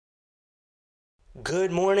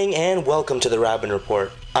Good morning and welcome to the Rabin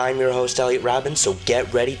Report. I'm your host, Elliot Rabin, so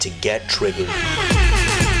get ready to get triggered.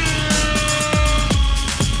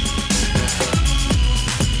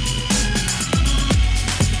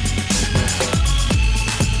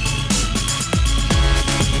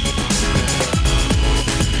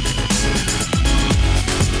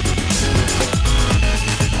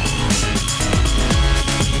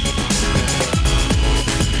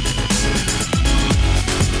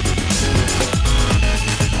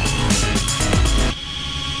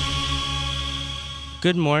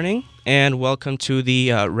 Good morning and welcome to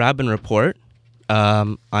the Rabin Report.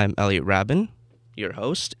 I'm Elliot Rabin, your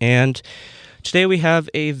host, and today we have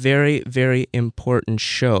a very, very important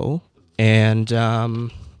show, and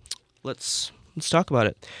let's talk about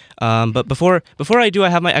it. But before I do, I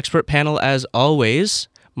have my expert panel as always: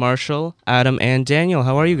 Marshall, Adam, and Daniel.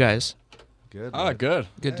 How are you guys? Good. Good.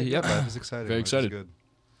 Good. Yep. I was excited. Very excited. Good.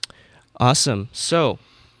 Awesome. So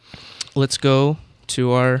let's go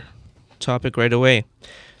to our topic right away.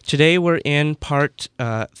 Today we're in part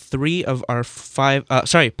 4 of our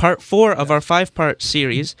 5-part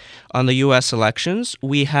series on the U.S. elections.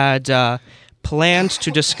 We had planned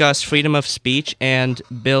to discuss freedom of speech and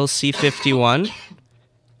Bill C-51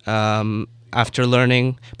 after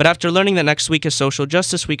learning that next week is Social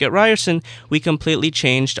Justice Week at Ryerson, we completely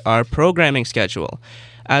changed our programming schedule.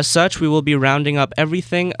 As such, we will be rounding up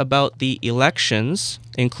everything about the elections,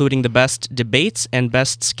 including the best debates and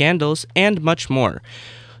best scandals, and much more.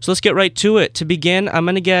 So let's get right to it. To begin, I'm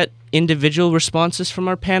going to get individual responses from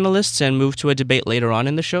our panelists and move to a debate later on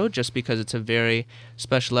in the show, just because it's a very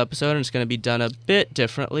special episode and it's going to be done a bit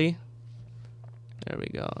differently. There we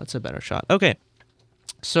go. That's a better shot. Okay.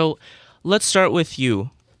 So let's start with you,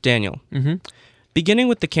 Daniel. Mm-hmm. Beginning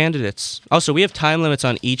with the candidates. Also, we have time limits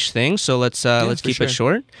on each thing, so let's keep it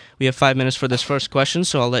short. We have 5 minutes for this first question,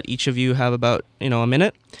 so I'll let each of you have about a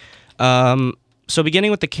minute. So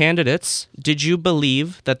beginning with the candidates, did you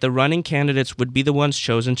believe that the running candidates would be the ones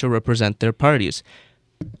chosen to represent their parties?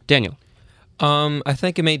 Daniel. I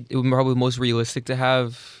think it probably most realistic to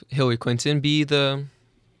have Hillary Clinton be the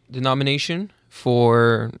nomination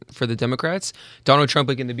for the Democrats. Donald Trump,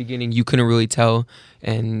 in the beginning, you couldn't really tell,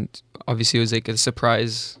 and obviously it was a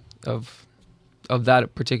surprise of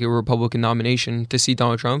that particular Republican nomination to see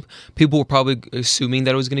Donald Trump. People were probably assuming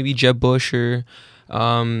that it was going to be Jeb Bush or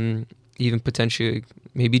even potentially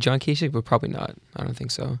maybe John Kasich, but probably not. I don't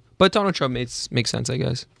think so. But Donald Trump makes sense, I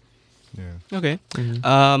guess. Yeah. Okay.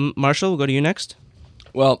 Mm-hmm. Marshall, we'll go to you next.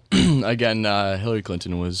 Well, again, Hillary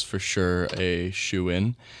Clinton was for sure a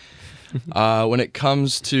shoo-in. When it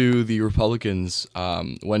comes to the Republicans,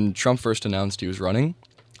 when Trump first announced he was running,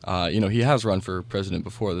 he has run for president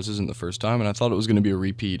before. This isn't the first time, and I thought it was going to be a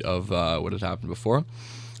repeat of what had happened before.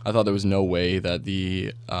 I thought there was no way that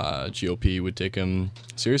the GOP would take him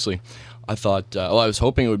seriously. I thought, I was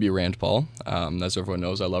hoping it would be Rand Paul. As everyone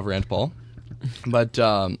knows, I love Rand Paul. But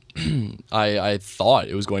I thought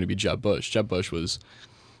it was going to be Jeb Bush. Jeb Bush was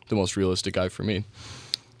the most realistic guy for me.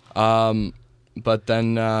 But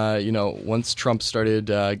then, once Trump started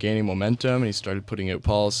gaining momentum and he started putting out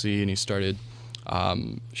policy and he started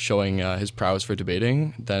showing his prowess for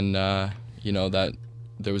debating, then, that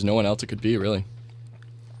there was no one else it could be, really.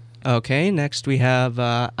 Okay, next we have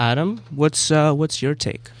Adam. What's your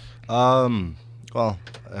take? Well,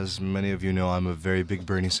 as many of you know, I'm a very big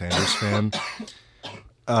Bernie Sanders fan.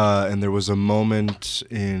 And there was a moment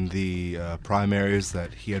in the primaries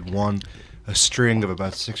that he had won a string of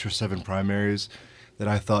about 6 or 7 primaries that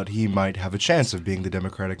I thought he might have a chance of being the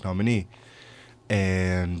Democratic nominee.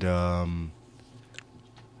 And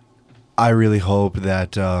I really hope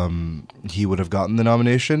that he would have gotten the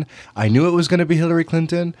nomination. I knew it was going to be Hillary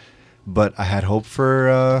Clinton, but I had hope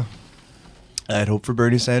for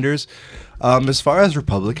Bernie Sanders. As far as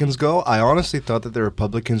Republicans go, I honestly thought that the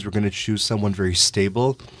Republicans were going to choose someone very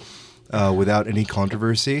stable without any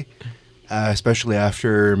controversy, especially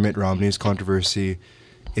after Mitt Romney's controversy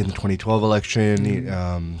in the 2012 election.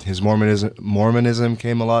 His Mormonism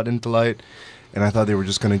came a lot into light, and I thought they were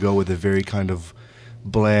just going to go with a very kind of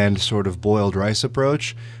bland sort of boiled rice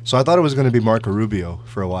approach. So I thought it was going to be Marco Rubio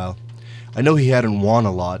for a while. I know he hadn't won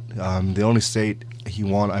a lot. The only state he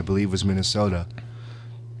won, I believe, was Minnesota.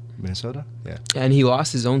 Minnesota? Yeah. And he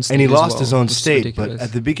lost his own state. And he lost well, his own which is state, ridiculous. but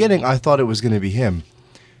at the beginning, I thought it was going to be him,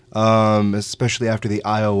 especially after the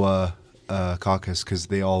Iowa caucus, because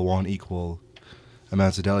they all won equal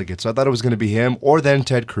amounts of delegates. So I thought it was going to be him or then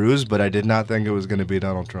Ted Cruz, but I did not think it was going to be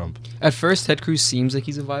Donald Trump. At first, Ted Cruz seems like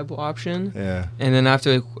he's a viable option. Yeah. And then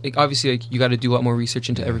after, obviously, you got to do a lot more research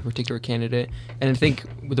into every particular candidate. And I think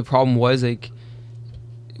what the problem was, when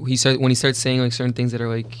he starts saying certain things that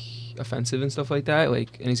are offensive and stuff like that.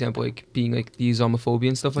 Like an example, like being like the Islamophobia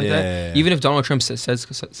and stuff like Yeah, that. yeah, yeah. Even if Donald Trump has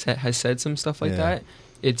said some stuff like Yeah. that,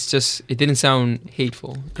 it didn't sound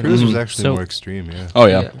hateful. Cruz was actually So- more extreme. Yeah. Oh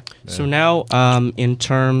yeah. So now, in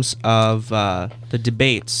terms of the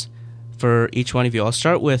debates for each one of you, I'll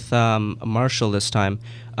start with Marshall this time.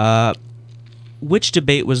 Which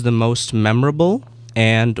debate was the most memorable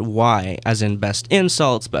and why? As in best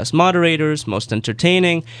insults, best moderators, most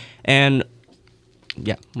entertaining, and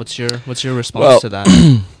yeah, what's your response Well, to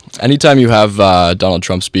that? Anytime you have Donald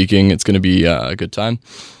Trump speaking, it's going to be a good time.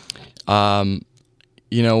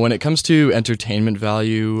 You know, when it comes to entertainment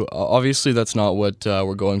value, obviously that's not what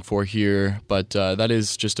we're going for here, but that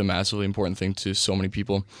is just a massively important thing to so many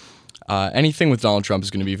people. Anything with Donald Trump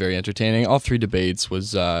is going to be very entertaining. All three debates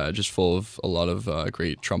was just full of a lot of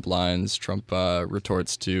great Trump lines, Trump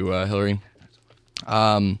retorts to Hillary.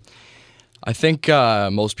 I think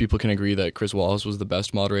most people can agree that Chris Wallace was the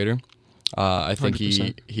best moderator. I think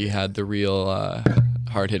 100%. he had the real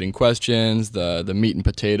hard-hitting questions, the meat and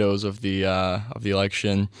potatoes of the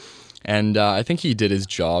election, and I think he did his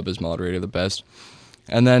job as moderator the best.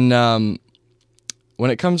 And then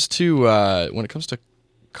when it comes to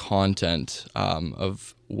content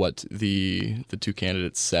of what the two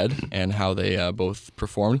candidates said and how they both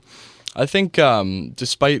performed, I think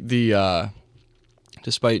despite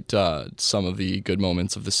some of the good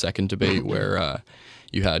moments of the second debate where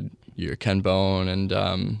you had your Ken Bone and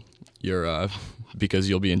your because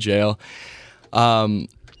you'll be in jail,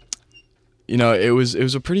 you know, it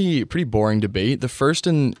was a pretty boring debate. The first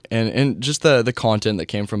and just the content that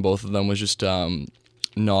came from both of them was just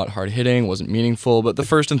not hard hitting, wasn't meaningful. But the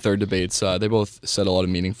first and third debates, they both said a lot of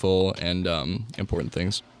meaningful and important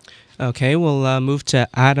things. Okay, we'll move to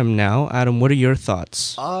Adam now. Adam, what are your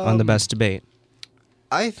thoughts on the best debate?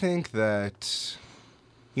 I think that,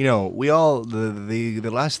 you know, we all the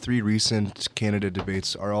last three recent candidate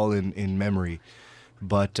debates are all in memory,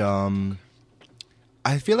 but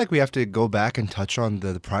I feel like we have to go back and touch on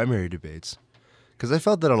the primary debates, because I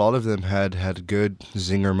felt that a lot of them had good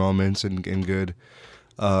zinger moments and good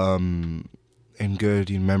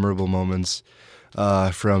memorable moments,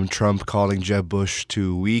 from Trump calling Jeb Bush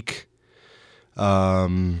too weak,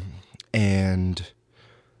 and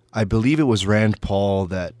I believe it was Rand Paul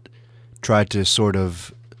that tried to sort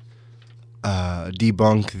of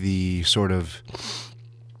debunk the sort of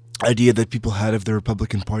idea that people had of the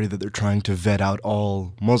Republican Party that they're trying to vet out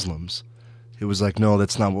all Muslims. It was like, no,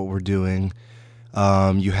 that's not what we're doing.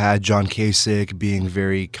 You had John Kasich being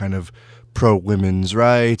very kind of pro-women's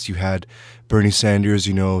rights. You had Bernie Sanders,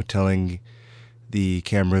 you know, telling the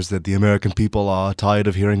cameras that the American people are tired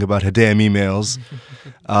of hearing about her damn emails.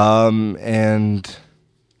 And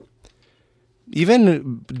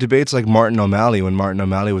even debates like Martin O'Malley, when Martin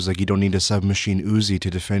O'Malley was like, you don't need a submachine Uzi to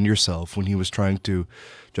defend yourself, when he was trying to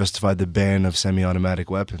justify the ban of semi-automatic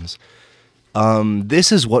weapons.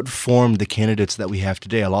 This is what formed the candidates that we have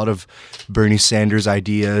today. A lot of Bernie Sanders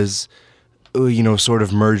ideas, you know, sort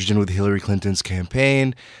of merged in with Hillary Clinton's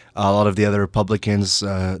campaign. A lot of the other Republicans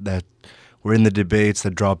that were in the debates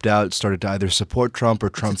that dropped out started to either support Trump or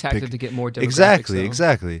Trump It's a tactic to get more demographics.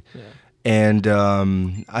 Exactly. Yeah. And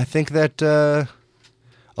I think that a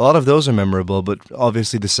lot of those are memorable, but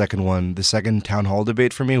obviously the second town hall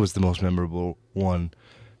debate for me was the most memorable one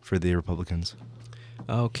for the Republicans.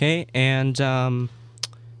 Okay, and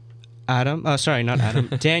Adam, sorry, not Adam,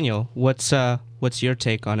 Daniel, what's your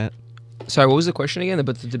take on it? Sorry, what was the question again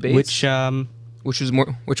about the debates? Which one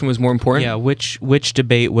was more important? Yeah, which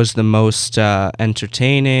debate was the most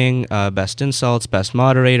entertaining? Best insults, best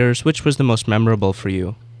moderators. Which was the most memorable for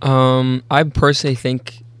you? I personally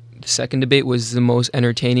think the second debate was the most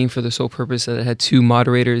entertaining for the sole purpose that it had two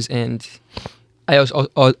moderators, and I also,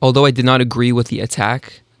 although I did not agree with the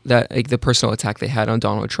attack, that like the personal attack they had on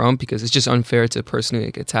Donald Trump, because it's just unfair to personally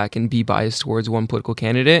attack and be biased towards one political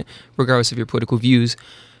candidate, regardless of your political views.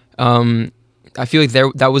 I feel like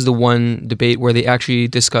that was the one debate where they actually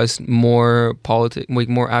discussed more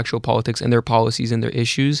more actual politics and their policies and their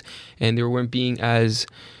issues, and they weren't being as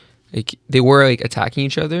they were attacking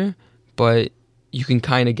each other, but you can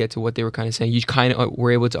kind of get to what they were kind of saying. You kind of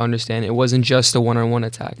were able to understand it wasn't just a one-on-one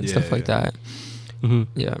attack and stuff like that. Mm-hmm.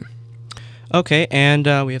 Yeah. Okay, and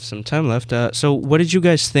we have some time left. So what did you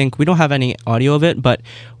guys think? We don't have any audio of it, but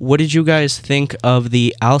what did you guys think of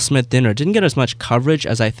the Al Smith dinner? It didn't get as much coverage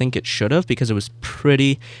as I think it should have, because it was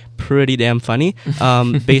pretty damn funny.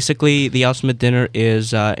 Basically, the Al Smith dinner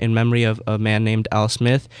is in memory of a man named Al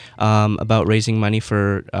Smith, about raising money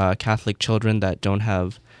for Catholic children that don't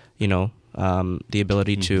have, the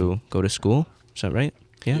ability to go to school. Is that right?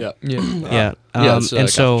 Yeah. Yeah. Yeah. it's, And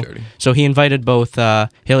so Catholic charity. so he invited both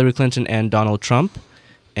Hillary Clinton and Donald Trump,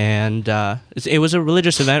 and it was a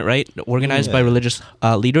religious event, right? Organized by Yeah. religious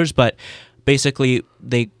leaders, but basically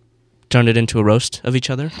they turned it into a roast of each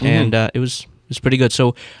other, and it was pretty good.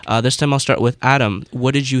 So this time I'll start with Adam.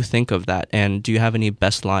 What did you think of that, and do you have any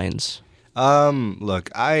best lines? Look,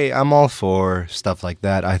 I'm all for stuff like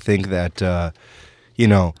that. I think that,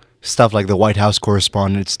 stuff like the White House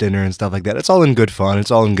Correspondents' Dinner and stuff like that, it's all in good fun.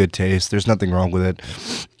 It's all in good taste. There's nothing wrong with it.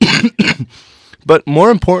 But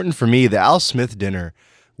more important for me, the Al Smith dinner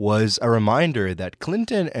was a reminder that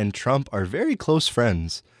Clinton and Trump are very close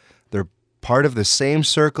friends. They're part of the same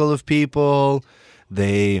circle of people.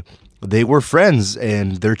 They were friends,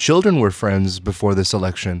 and their children were friends before this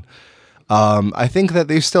election. I think that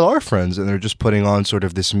they still are friends, and they're just putting on sort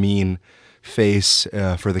of this mean face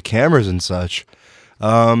for the cameras and such.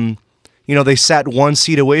 They sat one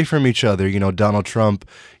seat away from each other. Donald Trump,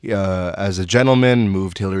 as a gentleman,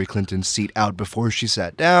 moved Hillary Clinton's seat out before she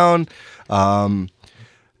sat down.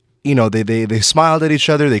 They smiled at each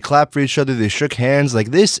other, they clapped for each other, they shook hands. Like,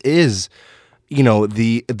 this is,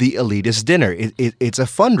 the elitist dinner. It's a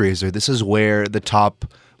fundraiser. This is where the top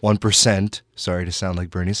 1%, sorry to sound like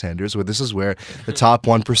Bernie Sanders, but this is where the top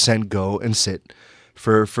 1% go and sit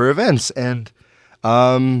for events. And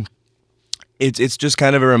it's just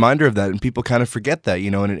kind of a reminder of that, and people kind of forget that,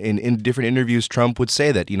 in different interviews, Trump would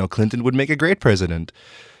say that, Clinton would make a great president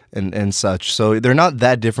and such. So they're not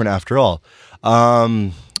that different after all.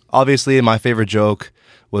 Obviously, my favorite joke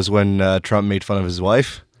was when Trump made fun of his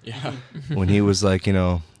wife. Yeah. When he was like,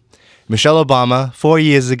 Michelle Obama, 4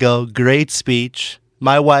 years ago, great speech.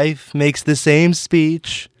 My wife makes the same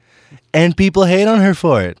speech, and people hate on her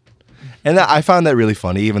for it. And I found that really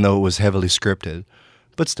funny, even though it was heavily scripted.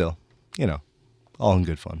 But still, all in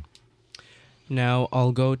good fun. Now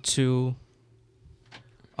I'll go to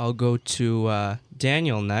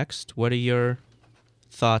Daniel next. What are your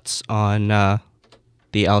thoughts on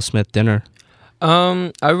the Al Smith dinner?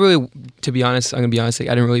 To be honest, I'm gonna be honest. Like,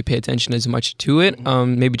 I didn't really pay attention as much to it.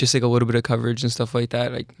 Maybe just like a little bit of coverage and stuff like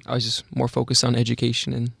that. Like, I was just more focused on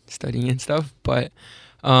education and studying and stuff. But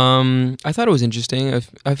I thought it was interesting.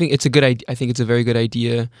 I think it's a good idea. I think it's a very good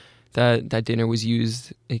idea that dinner was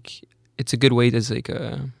used. Like, it's a good way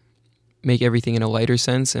to make everything in a lighter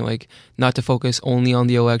sense, and like not to focus only on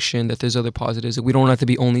the election. That there's other positives. We don't have to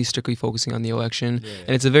be only strictly focusing on the election. Yeah.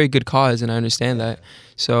 And it's a very good cause, and I understand that.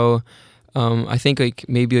 So. I think like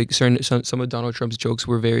maybe like some of Donald Trump's jokes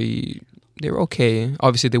were okay.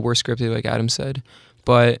 Obviously they were scripted, like Adam said,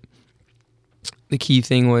 but the key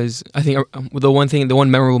thing was, I think the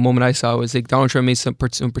one memorable moment I saw was like Donald Trump made some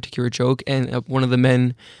particular joke, and one of the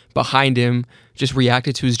men behind him just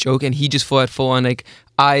reacted to his joke, and he just full on like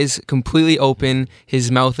eyes completely open, his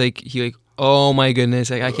mouth like he like, oh my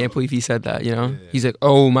goodness, like I can't believe he said that. Yeah. He's like,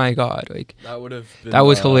 oh my god, like That would have been, that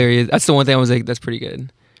was hilarious. That's the one thing I was like, that's pretty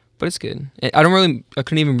good. But it's good. I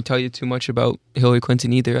couldn't even tell you too much about Hillary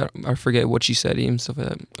Clinton either. I forget what she said and stuff like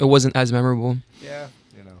that. It wasn't as memorable. Yeah,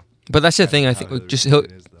 But that's the thing. I think like, just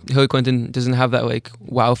Hillary Clinton doesn't have that like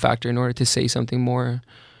wow factor in order to say something more.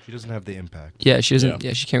 She doesn't have the impact. Yeah, she doesn't.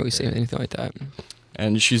 Yeah, she can't really say anything like that.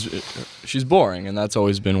 And she's boring, and that's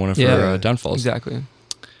always been one of her downfalls. Exactly.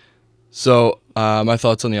 So my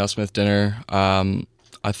thoughts on the Al Smith dinner.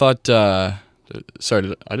 I thought.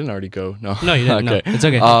 Sorry, I didn't already go. No, you didn't. Okay. No, it's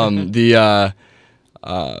okay.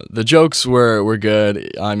 The jokes were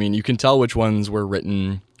good. I mean, you can tell which ones were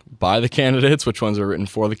written by the candidates, which ones were written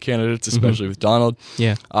for the candidates, especially with Donald.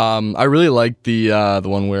 Yeah. I really liked the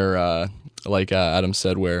one where, like Adam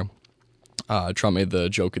said, where Trump made the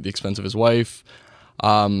joke at the expense of his wife.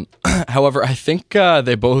 However, I think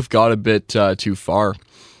they both got a bit too far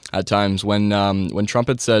at times. When Trump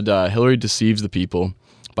had said Hillary deceives the people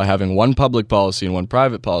by having one public policy and one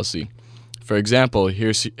private policy. For example,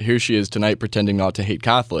 here she is tonight pretending not to hate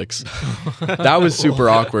Catholics. That was super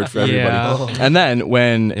awkward for everybody. Yeah. And then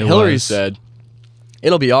when Hillary said,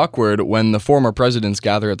 it'll be awkward when the former presidents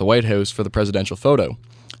gather at the White House for the presidential photo.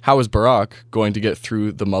 How is Barack going to get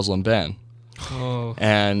through the Muslim ban? Oh.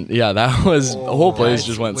 And yeah, that was, the whole place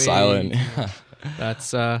just went silent.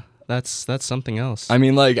 That's something else. I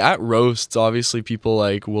mean, like at roasts, obviously people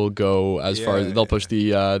like will go as far as they'll push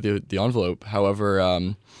the envelope.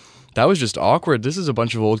 However, that was just awkward. This is a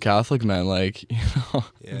bunch of old Catholic men, like, you know.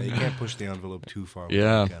 Yeah, you can't push the envelope too far.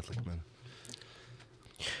 With Catholic men.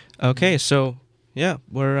 Okay, so yeah,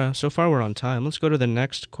 we're so far we're on time. Let's go to the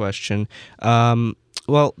next question.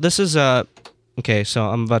 Well, this is okay, so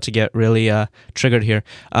I'm about to get really triggered here.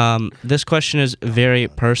 This question is very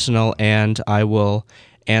personal, and I will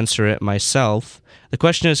answer it myself. The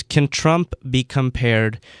question is, can Trump be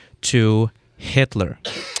compared to Hitler?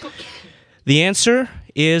 The answer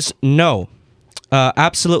is no.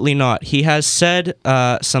 Absolutely not. He has said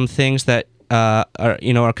some things that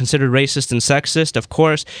are considered racist and sexist, of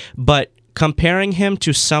course, but comparing him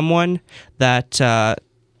to someone that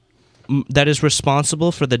is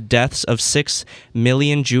responsible for the deaths of 6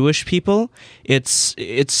 million Jewish people, it's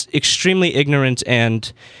extremely ignorant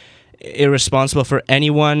and irresponsible for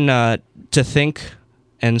anyone to think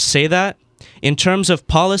and say that. In terms of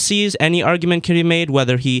policies, any argument can be made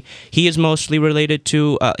whether he is mostly related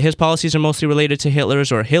to, his policies are mostly related to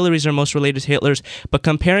Hitler's or Hillary's are most related to Hitler's, but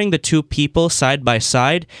comparing the two people side by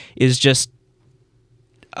side is just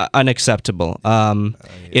unacceptable.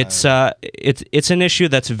 It's an issue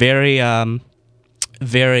that's very,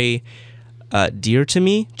 very dear to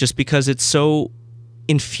me, just because it's so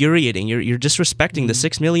infuriating. You're disrespecting the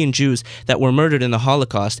 6 million Jews that were murdered in the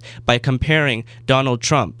Holocaust by comparing Donald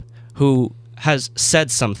Trump, who has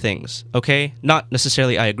said some things, okay? Not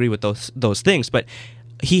necessarily I agree with those things, but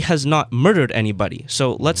he has not murdered anybody.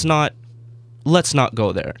 So let's not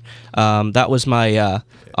go there. That was my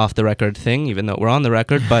off the record thing, even though we're on the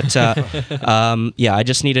record. But yeah,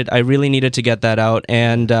 I really needed to get that out.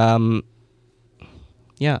 And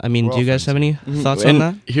yeah, I mean, do you guys have any thoughts on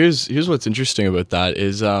that? Here's what's interesting about that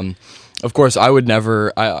is, of course, I would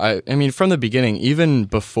never. I mean, from the beginning, even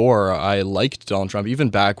before I liked Donald Trump,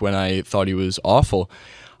 even back when I thought he was awful,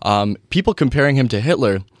 people comparing him to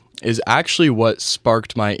Hitler is actually what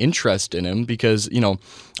sparked my interest in him, because,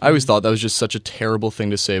 I always thought that was just such a terrible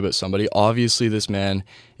thing to say about somebody. Obviously, this man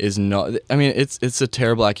is not. I mean, it's a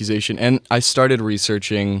terrible accusation, and I started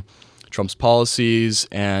researching Trump's policies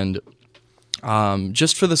and.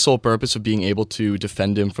 Just for the sole purpose of being able to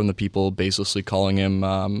defend him from the people baselessly calling him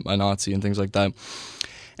a Nazi and things like that.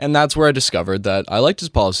 And that's where I discovered that I liked his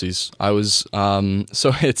policies. I was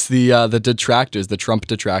so it's the detractors, the Trump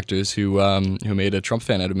detractors, who made a Trump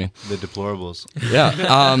fan out of me. The deplorables.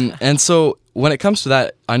 Yeah. And so when it comes to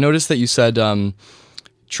that, I noticed that you said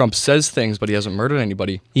Trump says things, but he hasn't murdered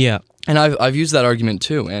anybody. Yeah. And I've used that argument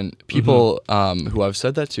too. And people who I've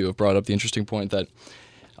said that to have brought up the interesting point that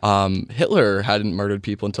Hitler hadn't murdered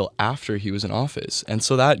people until after he was in office, and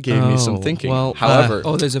so that gave me some thinking. Well, however,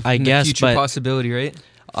 there's a future possibility, right?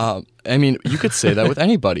 I mean, you could say that with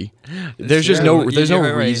anybody. There's just no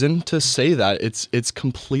reason to say that. It's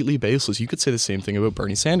completely baseless. You could say the same thing about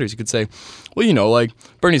Bernie Sanders. You could say, well, like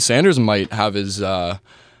Bernie Sanders might have his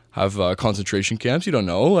concentration camps. You don't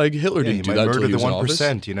know. Like Hitler didn't do that until he was in office. The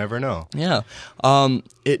 1%. You never know. Yeah.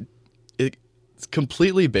 It's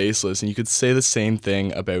completely baseless, and you could say the same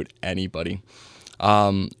thing about anybody.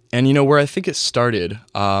 And where I think it started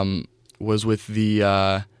was with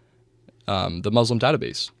the Muslim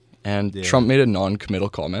database, and Trump made a non-committal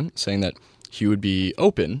comment saying that he would be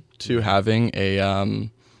open to having a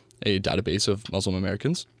database of Muslim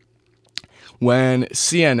Americans. When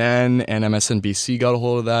CNN and MSNBC got a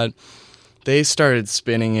hold of that, they started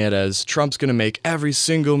spinning it as Trump's going to make every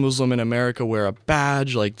single Muslim in America wear a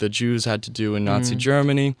badge like the Jews had to do in Nazi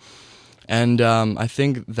Germany. And I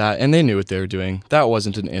think that, and they knew what they were doing. That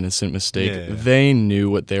wasn't an innocent mistake. Yeah. They knew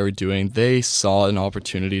what they were doing. They saw an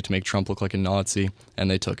opportunity to make Trump look like a Nazi, and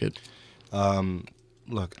they took it.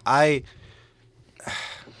 Look,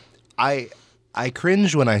 I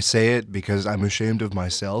cringe when I say it because I'm ashamed of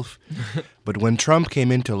myself. But when Trump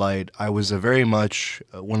came into light, I was very much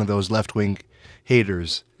one of those left-wing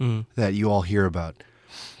haters that you all hear about.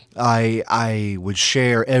 I would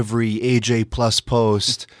share every AJ Plus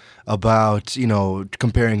post about,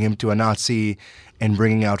 comparing him to a Nazi and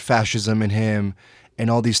bringing out fascism in him and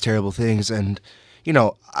all these terrible things. And,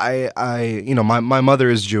 my mother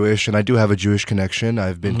is Jewish, and I do have a Jewish connection.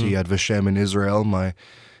 I've been to Yad Vashem in Israel.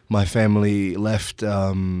 My family left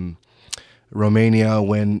Romania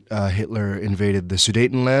when Hitler invaded the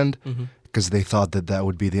Sudetenland because they thought that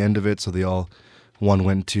would be the end of it. So one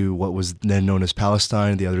went to what was then known as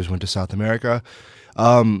Palestine, the others went to South America.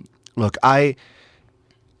 Look,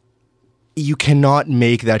 you cannot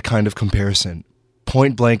make that kind of comparison,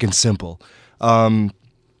 point blank and simple.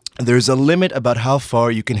 There's a limit about how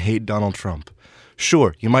far you can hate Donald Trump.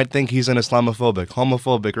 Sure, you might think he's an Islamophobic,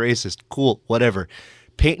 homophobic, racist, cool, whatever.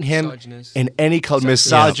 Paint him in any color,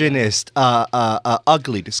 misogynist,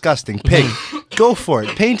 ugly, disgusting, pig. Go for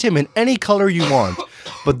it. Paint him in any color you want.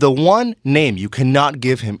 But the one name you cannot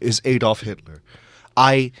give him is Adolf Hitler.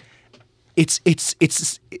 It's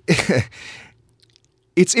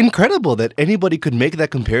it's incredible that anybody could make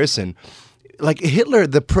that comparison. like Hitler,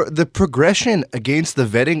 the progression against the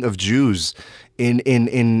vetting of Jews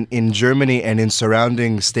in Germany and in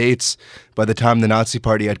surrounding states by the time the Nazi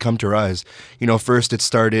Party had come to rise. First it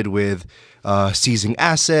started with seizing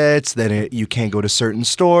assets, then you can't go to certain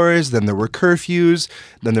stores, then there were curfews,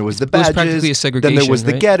 then there was the badges, practically a segregation, then there was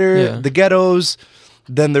the right? the ghettos,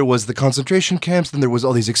 then there was the concentration camps, then there was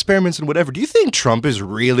all these experiments and whatever. Do you think Trump is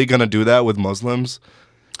really going to do that with Muslims?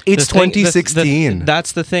 It's The thing- 2016.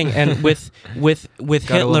 That's the thing, and with Gotta love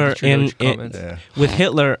Hitler the Trudeau comments. with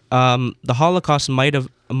Hitler, the Holocaust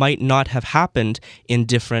might not have happened in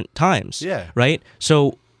different times. Yeah. Right.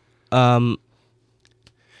 So,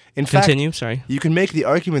 In fact, continue. Sorry. you can make the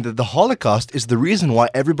argument that the Holocaust is the reason why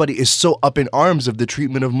everybody is so up in arms of the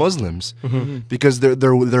treatment of Muslims, because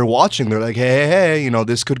they're watching. They're like, hey,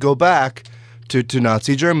 this could go back to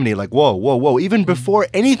Nazi Germany. Like, whoa, even before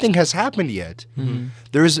anything has happened yet,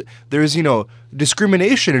 there's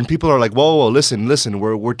discrimination, and people are like, whoa, listen,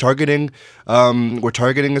 we're targeting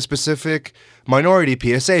a specific minority.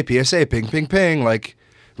 PSA, ping, like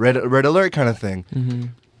red alert kind of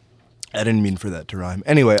thing. I didn't mean for that to rhyme.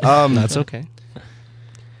 Anyway, That's okay.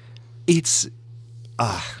 it's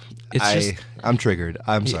just I'm triggered.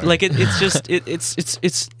 I'm sorry. like it's just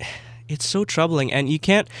it's so troubling, and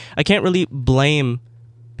I can't really blame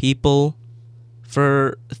people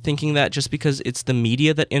for thinking that just because it's the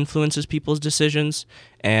media that influences people's decisions,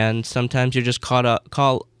 and sometimes you're just caught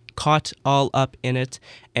all up in it,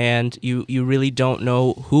 and you really don't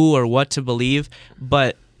know who or what to believe.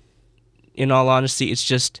 But in all honesty,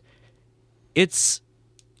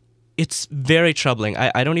 it's very troubling.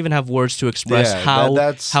 I don't even have words to express Yeah, how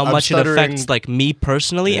I'm much it stuttering. affects like me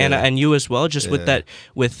personally and you as well. Just with Yeah.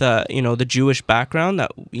 the Jewish background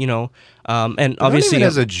that and Not obviously even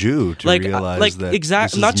as a Jew to realize that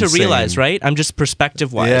exactly, this not is to realize, insane. right? I'm just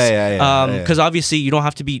perspective wise. Yeah. Because obviously you don't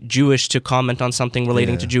have to be Jewish to comment on something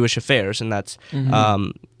relating to Yeah. Jewish affairs, and that's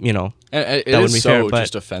And it That is wouldn't be so fair, but-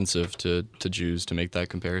 just offensive to Jews to make that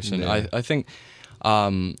comparison. Yeah. I think,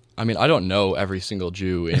 I mean, I don't know every single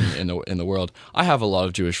Jew in the world. I have a lot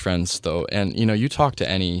of Jewish friends though, and you talk to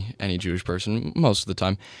any Jewish person most of the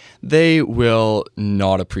time, they will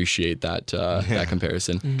not appreciate that that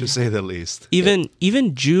comparison. to say the least.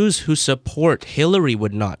 even Jews who support Hillary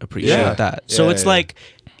would not appreciate Yeah. that. So Yeah, it's yeah. like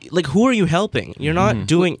who are you helping? You're not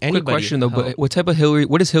doing anybody. Quick question though, help. but what type of Hillary?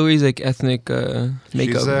 What is Hillary's like ethnic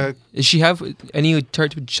makeup? Does she have any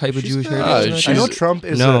type of Jewish heritage? I know Trump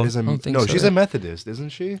is No. a, is a I don't think no. so. She's a Methodist, isn't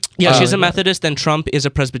she? Yeah, she's a yeah. Methodist, and Trump is a She's a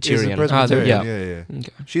Presbyterian. Presbyterian. yeah. yeah. Okay.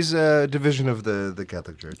 She's a division of the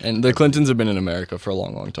Catholic Church. And the Clintons have been in America for a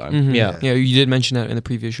long time. Mhm. Yeah. yeah, you did mention that in the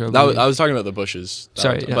previous show. That was, I was talking about the Bushes.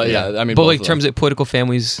 Sorry, but yeah. I mean, but both like of terms them. of political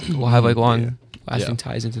families will have like long lasting Yeah.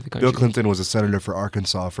 ties into the country. Bill Clinton was a senator for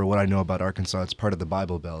Arkansas. For what I know about Arkansas, it's part of the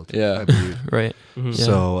Bible Belt. Yeah. I believe. Right. Mhm. Yeah.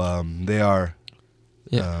 So they are.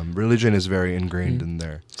 Yeah. Religion is very ingrained in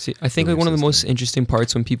there. See, I think like belief one of the most system. interesting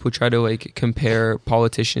parts when people try to like compare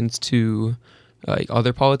politicians to like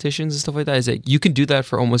other politicians and stuff like that is like you can do that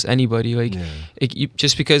for almost anybody. Like,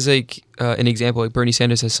 just because like an example like Bernie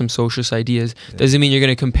Sanders has some socialist ideas doesn't mean you're going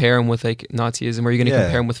to compare him with like Nazism or you're going to Yeah.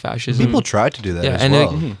 compare him with fascism. People try to do that Yeah, as and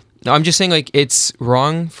well. like, no, I'm just saying like it's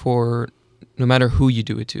wrong for no matter who you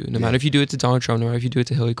do it to. No matter if you do it to Donald Trump, no matter if you do it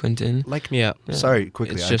to Hillary Clinton. Like, Yeah. sorry,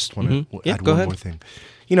 quickly, It's I just- just want to Yeah, add go one ahead. more thing.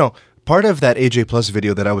 Part of that AJ Plus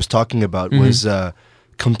video that I was talking about Mm-hmm. was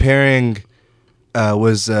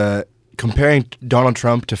comparing Donald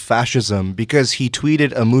Trump to fascism because he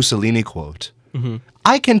tweeted a Mussolini quote. Mm-hmm.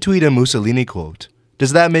 I can tweet a Mussolini quote.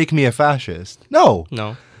 Does that make me a fascist? No.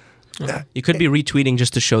 No. You could be retweeting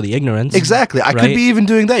just to show the ignorance. Exactly. I could Right? be even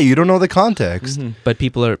doing that. You don't know the context. But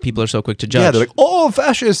people are so quick to judge. Yeah, they're like, oh,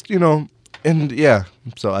 fascist, And yeah,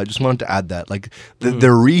 so I just wanted to add that. Like,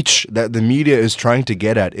 the reach that the media is trying to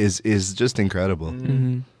get at is just incredible.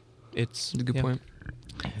 it's That's a good yeah. point.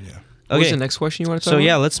 What was Okay. the next question you want to talk So about?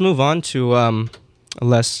 yeah, let's move on to a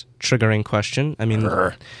less triggering question. I mean,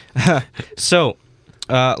 so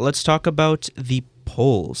let's talk about the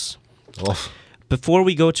polls. Oh. Before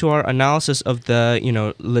we go to our analysis of the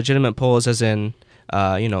legitimate polls, as in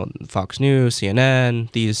Fox News,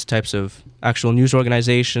 CNN, these types of actual news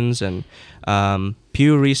organizations, and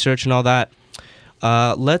Pew Research and all that,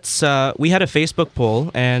 we had a Facebook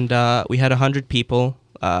poll, and we had 100 people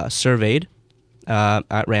surveyed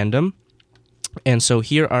at random. And so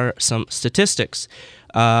here are some statistics.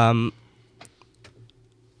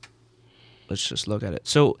 Let's just look at it.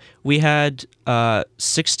 So we had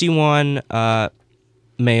 61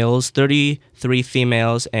 males, 33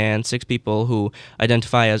 females, and 6 people who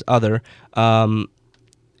identify as other.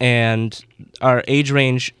 And our age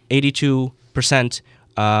range, 82%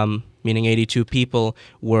 meaning 82 people,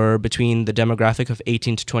 were between the demographic of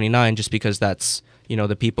 18 to 29, just because that's,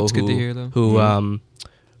 the people It's good to hear, though. who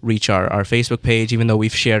reach our Facebook page, even though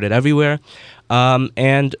we've shared it everywhere.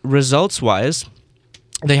 And results-wise,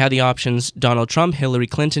 they had the options Donald Trump, Hillary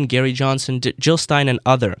Clinton, Gary Johnson, Jill Stein, and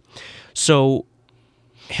other. So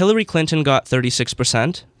Hillary Clinton got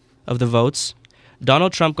 36% of the votes.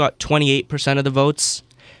 Donald Trump got 28% of the votes.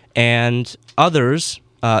 And others,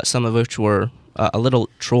 some of which were a little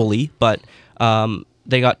trolly, but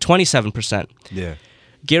they got 27%. Yeah.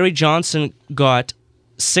 Gary Johnson got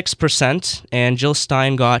 6%, and Jill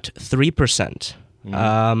Stein got 3%.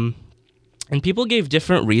 And people gave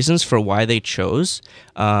different reasons for why they chose,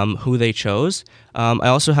 who they chose. I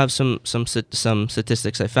also have some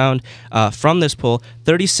statistics I found from this poll.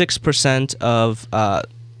 36% of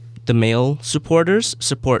the male supporters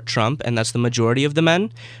support Trump, and that's the majority of the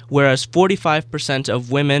men, whereas 45%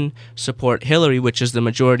 of women support Hillary, which is the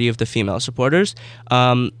majority of the female supporters.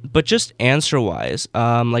 But just answer-wise,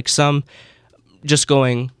 like some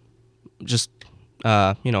flying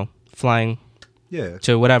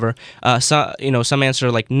to whatever. Some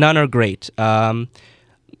answer like none are great.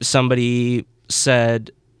 Somebody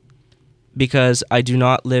said, because I do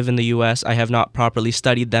not live in the U.S., I have not properly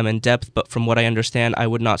studied them in depth, but from what I understand, I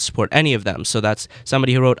would not support any of them. So that's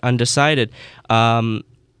somebody who wrote undecided.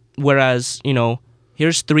 Whereas,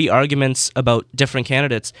 here's 3 arguments about different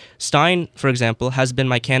candidates. Stein, for example, has been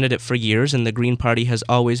my candidate for years, and the Green Party has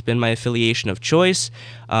always been my affiliation of choice.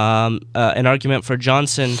 An argument for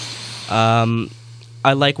Johnson,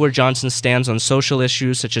 I like where Johnson stands on social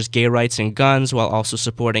issues such as gay rights and guns, while also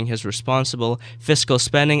supporting his responsible fiscal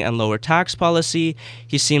spending and lower tax policy.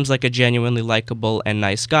 He seems like a genuinely likable and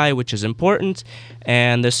nice guy, which is important.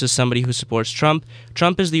 And this is somebody who supports Trump.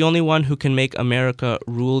 Trump is the only one who can make America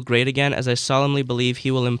rule great again, as I solemnly believe he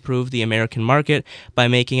will improve the American market by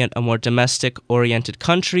making it a more domestic-oriented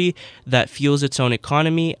country that fuels its own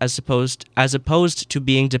economy, as opposed to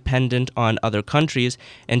being dependent on other countries.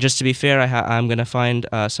 And just to be fair, I'm going to find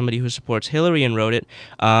somebody who supports Hillary and wrote it.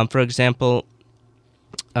 For example,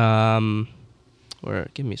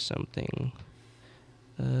 give me something.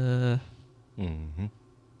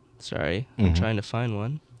 Sorry, I'm trying to find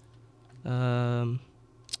one.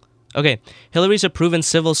 Okay, Hillary's a proven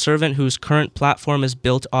civil servant whose current platform is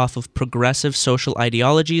built off of progressive social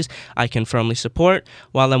ideologies I can firmly support.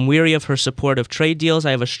 While I'm weary of her support of trade deals,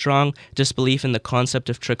 I have a strong disbelief in the concept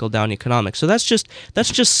of trickle-down economics. So that's just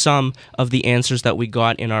some of the answers that we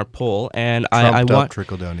got in our poll, and I want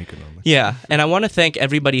trickle-down economics. Yeah, and I want to thank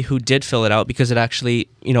everybody who did fill it out, because it actually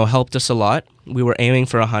helped us a lot. We were aiming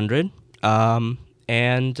for 100, so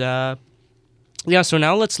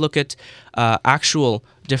now let's look at actual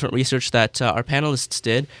different research that our panelists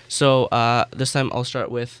did. So this time I'll start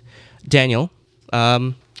with Daniel.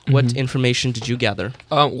 What information did you gather?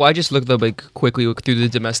 Well, I just looked up quickly through the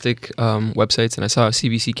domestic websites, and I saw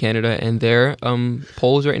CBC Canada and their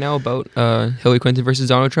polls right now about Hillary Clinton versus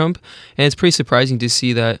Donald Trump, and it's pretty surprising to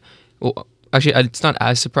see that. Well, actually, it's not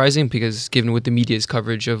as surprising, because given with the media's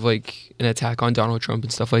coverage of an attack on Donald Trump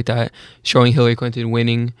and stuff like that, showing Hillary Clinton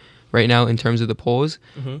winning right now in terms of the polls,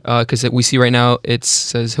 because we see right now it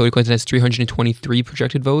says Hillary Clinton has 323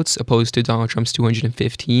 projected votes opposed to Donald Trump's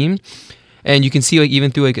 215, and you can see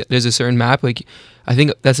even through there's a certain map. I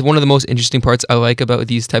think that's one of the most interesting parts I like about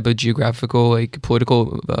these type of geographical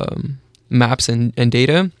political maps and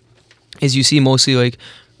data, is you see mostly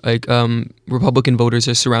Republican voters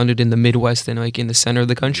are surrounded in the Midwest and in the center of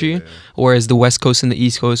the country, whereas the West Coast and the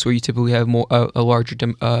East Coast, where you typically have more a larger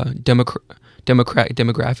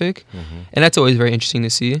demographic, and that's always very interesting to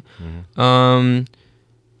see. And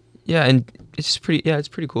it's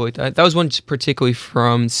pretty cool like that. That was one particularly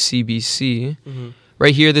from CBC.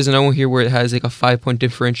 Right here, there's another one here where it has a 5-point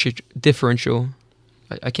differential.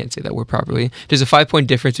 I can't say that word properly. There's a 5-point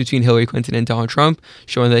difference between Hillary Clinton and Donald Trump,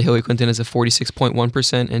 showing that Hillary Clinton is a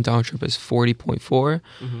 46.1% and Donald Trump is 40.4%.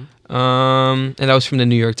 And that was from the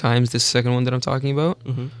New York Times, this second one that I'm talking about.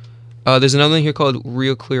 There's another one here called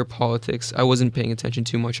Real Clear Politics. I wasn't paying attention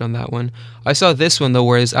too much on that one. I saw this one, though,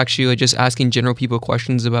 where it's actually just asking general people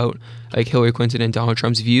questions about Hillary Clinton and Donald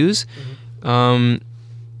Trump's views. And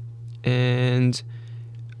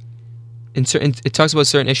it talks about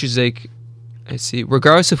certain issues let's see.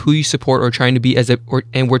 Regardless of who you support we're trying to be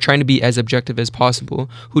as objective as possible,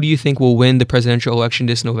 who do you think will win the presidential election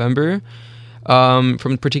this November?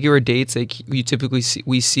 From particular dates, we typically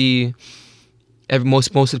see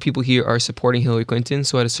most of the people here are supporting Hillary Clinton.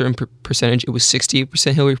 So at a certain percentage, it was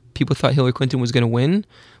 68% people thought Hillary Clinton was going to win,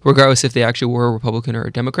 regardless if they actually were a Republican or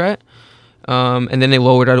a Democrat. And then they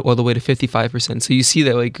lowered it all the way to 55%. So you see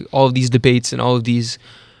that all of these debates and all of these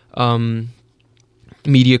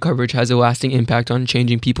media coverage has a lasting impact on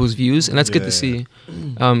changing people's views, and that's good to see.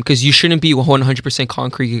 Because you shouldn't be 100%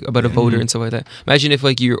 concrete about a voter and stuff like that. Imagine if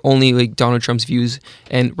like you're only like Donald Trump's views,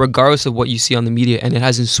 and regardless of what you see on the media, and it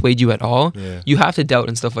hasn't swayed you at all, you have to doubt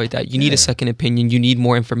and stuff like that. You need a second opinion. You need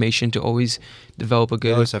more information to always develop a good.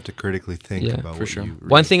 You always have to critically think about for what sure. you read.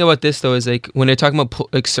 One thing about this though is like when they're talking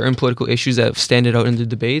about like certain political issues that have standed out in the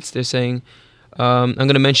debates, they're saying, I'm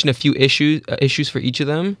going to mention a few issues for each of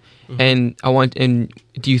them, and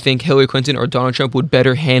do you think Hillary Clinton or Donald Trump would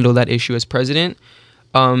better handle that issue as president?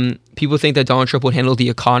 People think that Donald Trump would handle the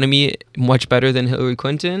economy much better than Hillary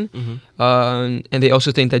Clinton, and they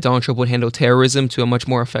also think that Donald Trump would handle terrorism to a much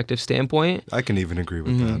more effective standpoint. I can even agree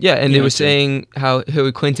with that. Yeah, and they were saying how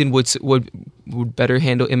Hillary Clinton would better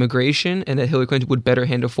handle immigration, and that Hillary Clinton would better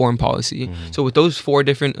handle foreign policy. So with those four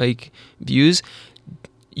different like views,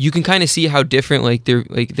 you can kind of see how different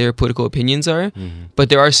their political opinions are, but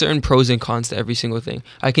there are certain pros and cons to every single thing.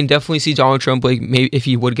 I can definitely see Donald Trump, like maybe if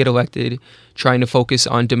he would get elected, trying to focus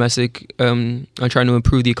on domestic, on trying to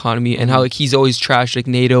improve the economy, and how like he's always trashed like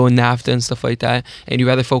NATO and NAFTA and stuff like that, and he'd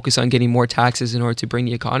rather focus on getting more taxes in order to bring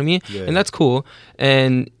the economy, and that's cool.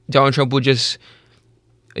 And Donald Trump would just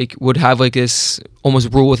would have like this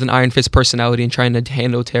almost rule with an iron fist personality and trying to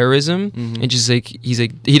handle terrorism, and just like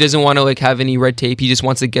he doesn't want to like have any red tape. He just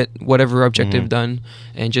wants to get whatever objective done,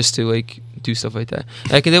 and just to like do stuff like that.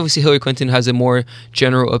 And I can definitely see Hillary Clinton has a more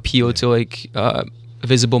general appeal to like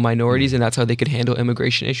visible minorities, and that's how they could handle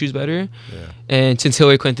immigration issues better. And since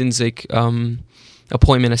Hillary Clinton's like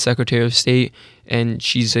appointment as Secretary of State, and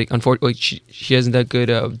she's like unfortunately she hasn't that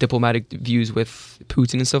good diplomatic views with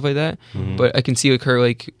Putin and stuff like that, but I can see like her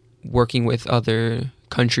like working with other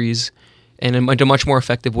countries and in a much more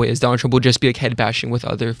effective way, as Donald Trump will just be like head bashing with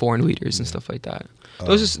other foreign leaders and stuff like that.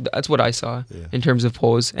 That's what I saw in terms of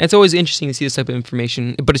polls, and it's always interesting to see this type of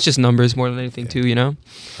information, but it's just numbers more than anything too, you know.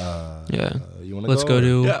 You wanna Let's go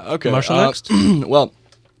to Marshall next. Well,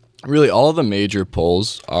 really, all the major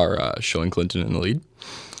polls are showing Clinton in the lead.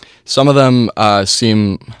 Some of them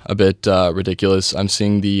seem a bit ridiculous. I'm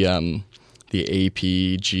seeing the AP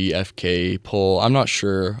GFK poll. I'm not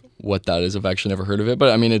sure what that is. I've actually never heard of it,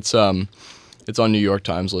 but I mean it's on New York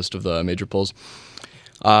Times list of the major polls.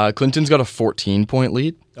 Clinton's got a 14-point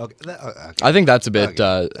lead. Okay. I think that's a bit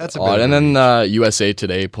that's a odd. bit And then the USA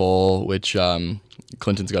Today poll, which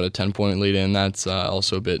Clinton's got a 10-point lead in, that's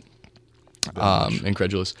also a bit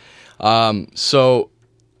incredulous. So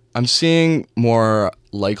I'm seeing more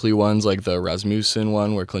likely ones like the Rasmussen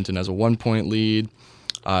one, where Clinton has a 1-point lead.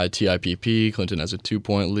 TIPP, Clinton has a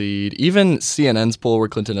 2-point lead. Even CNN's poll, where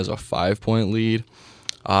Clinton has a 5-point lead.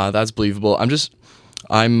 That's believable.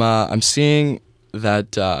 I'm seeing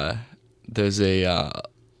that there's a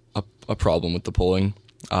problem with the polling.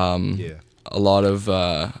 A lot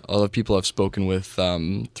of people I've spoken with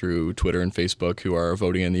through Twitter and Facebook who are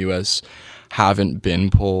voting in the U.S. haven't been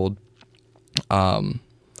polled.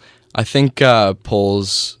 I think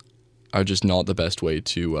polls are just not the best way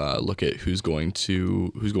to look at who's going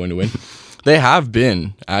to win. They have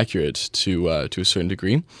been accurate to a certain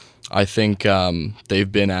degree. I think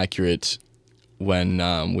they've been accurate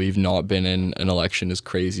when we've not been in an election as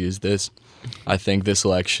crazy as this. I think this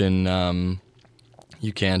election,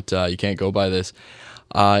 you can't go by this.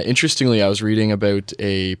 Interestingly, I was reading about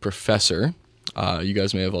a professor. You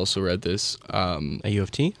guys may have also read this. A U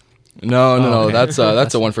of T? No. That's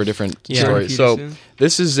a one for a different story. So Peterson.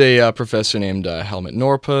 this is a professor named Helmut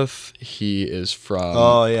Norpoth. He is from.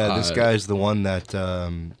 This guy's the one that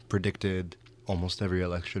predicted almost every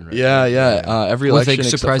election, right? Every With election like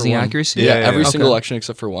except surprising for one. accuracy. Yeah, every single Okay. election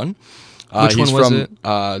except for one. Which he's one was from,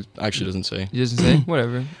 it? Actually, doesn't say. He doesn't say.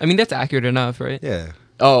 Whatever. I mean, that's accurate enough, right? Yeah.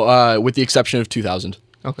 Oh, with the exception of 2000.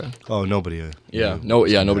 Okay. Oh, nobody.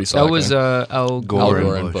 Nobody saw That that was coming. Al Gore. Al and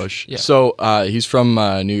Gore and Bush. Bush. Yeah. So he's from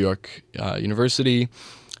New York University,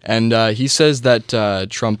 and he says that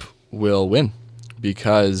Trump will win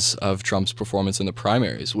because of Trump's performance in the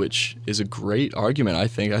primaries, which is a great argument, I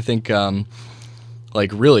think. I think,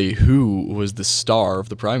 really, who was the star of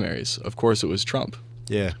the primaries? Of course, it was Trump.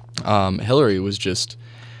 Yeah. Hillary was just,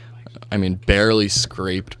 barely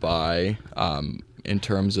scraped by in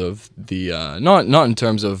terms of the not in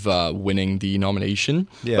terms of winning the nomination,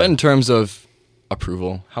 but in terms of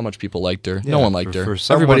approval, how much people liked her. No one liked her. For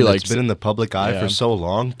someone Everybody that's likes been in the public eye Yeah. for so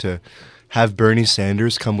long, to have Bernie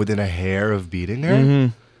Sanders come within a hair of beating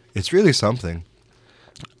her, it's really something.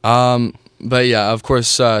 But yeah, of course,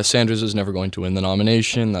 Sanders is never going to win the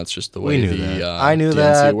nomination. That's just the way We knew the that. I knew DNC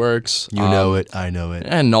that. works. You know it. I know it.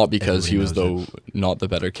 And not because he was Everybody not the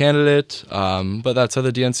better candidate, but that's how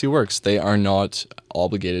the DNC works. They are not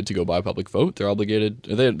obligated to go by public vote. They're obligated.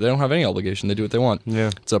 They don't have any obligation. They do what they want. Yeah.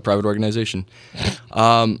 It's a private organization.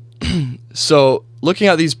 So looking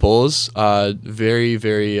at these polls, very,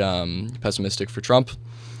 very pessimistic for Trump.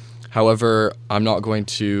 However, I'm not going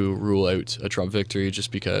to rule out a Trump victory just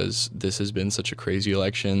because this has been such a crazy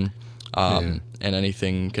election, and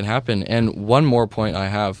anything can happen. And one more point I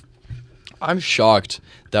have, I'm shocked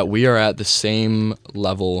that we are at the same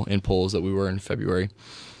level in polls that we were in February.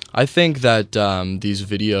 I think that these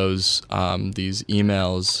videos, these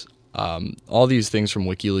emails, all these things from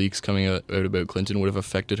WikiLeaks coming out about Clinton would have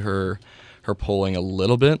affected her polling a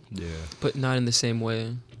little bit. Yeah. But not in the same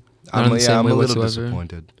way. I'm a little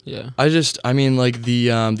disappointed. Yeah. I mean, like the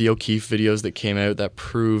O'Keefe videos that came out that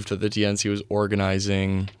proved that the DNC was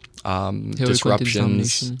organizing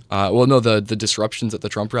disruptions. The disruptions at the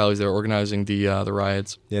Trump rallies. They were organizing the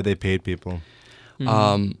riots. Yeah, they paid people.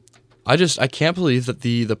 Mm-hmm. I can't believe that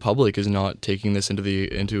the public is not taking this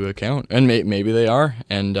into account, and maybe they are,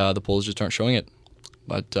 and the polls just aren't showing it.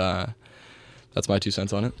 But that's my 2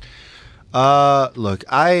 cents on it. Look,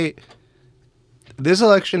 this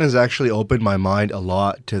election has actually opened my mind a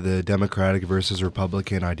lot to the Democratic versus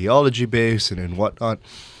Republican ideology base and whatnot.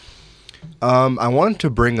 I wanted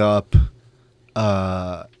to bring up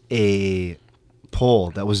a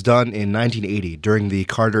poll that was done in 1980 during the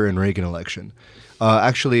Carter and Reagan election.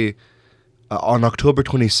 On October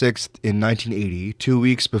 26th in 1980, 2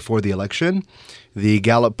 weeks before the election, the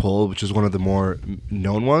Gallup poll, which is one of the more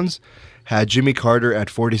known ones, had Jimmy Carter at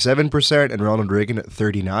 47% and Ronald Reagan at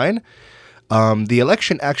 39%. The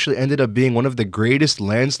election actually ended up being one of the greatest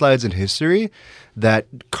landslides in history, that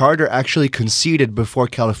Carter actually conceded before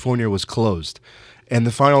California was closed. And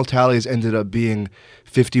the final tallies ended up being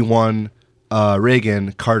 51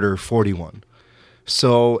 Reagan, Carter 41.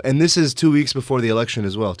 So, and this is 2 weeks before the election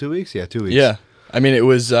as well. 2 weeks? Yeah, 2 weeks. Yeah. I mean, it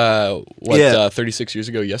was, 36 years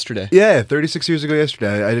ago yesterday. Yeah, 36 years ago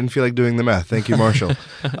yesterday. I didn't feel like doing the math. Thank you, Marshall.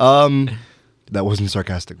 That wasn't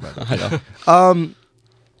sarcastic, by the way. I know.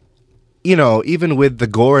 You know, even with the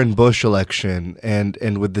Gore and Bush election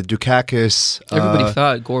and with the Dukakis Everybody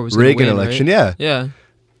thought Gore was gonna Reagan win, election, right? yeah. Yeah.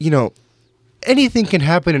 You know, anything can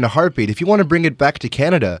happen in a heartbeat. If you want to bring it back to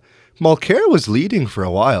Canada, Mulcair was leading for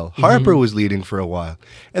a while. Harper was leading for a while.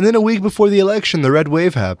 And then a week before the election, the red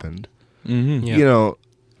wave happened. Mm-hmm. Yeah. You know,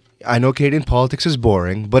 I know Canadian politics is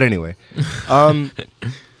boring, but anyway.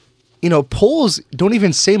 You know, polls don't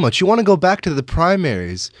even say much. You want to go back to the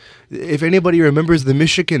primaries. If anybody remembers the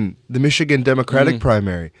Michigan Democratic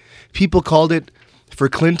primary, people called it for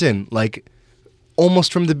Clinton like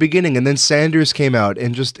almost from the beginning, and then Sanders came out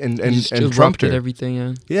and just trumped her. Everything,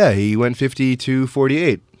 yeah. Yeah, he went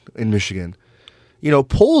 50-48 in Michigan. You know,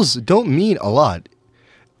 polls don't mean a lot.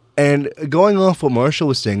 And going off what Marshall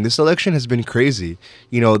was saying, this election has been crazy.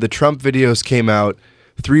 You know, the Trump videos came out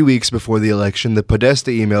 3 weeks before the election. The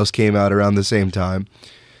Podesta emails came out around the same time.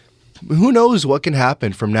 Who knows what can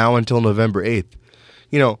happen from now until November 8th?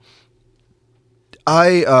 You know,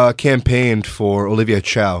 I campaigned for Olivia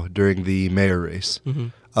Chow during the mayor race.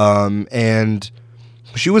 And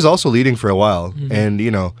she was also leading for a while. And,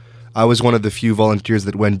 you know, I was one of the few volunteers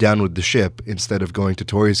that went down with the ship instead of going to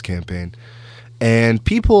Tory's campaign. And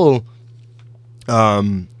the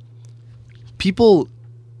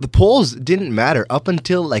polls didn't matter up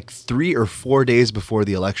until like 3 or 4 days before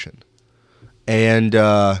the election. And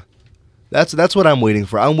that's what I'm waiting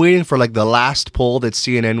for. I'm waiting for like the last poll that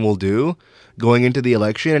CNN will do going into the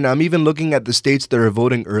election. And I'm even looking at the states that are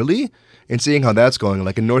voting early and seeing how that's going.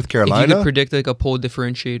 Like in North Carolina. If you could predict like a poll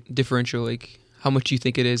differential, like how much you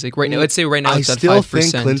think it is? Like right now, let's say right now it's at 5%. I still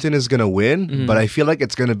think Clinton is going to win, but I feel like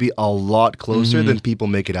it's going to be a lot closer than people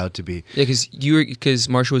make it out to be. Yeah, because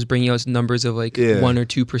Marshall was bringing out numbers of like 1 or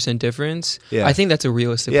 2% difference. Yeah. I think that's a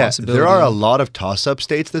realistic possibility. There are a lot of toss-up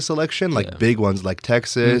states this election, like big ones like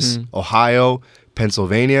Texas, Ohio,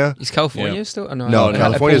 Pennsylvania. Is California still? Oh, No,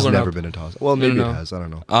 California's never been a toss-up. Well, maybe it has. I don't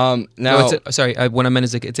know. What I meant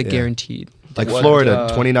is like it's a guaranteed. Like Florida,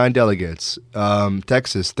 29 delegates.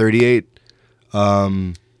 Texas, 38.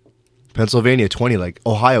 Pennsylvania 20, like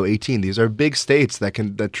Ohio 18. These are big states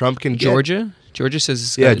that Trump can get. Georgia? Georgia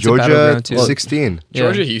says Yeah, it's a battleground Georgia too. 16. Yeah.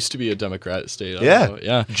 Georgia used to be a Democrat state. I Yeah. don't know.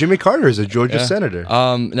 Yeah. Jimmy Carter is a Georgia Yeah. senator.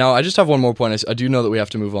 Now I just have one more point. I do know that we have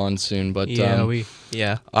to move on soon, but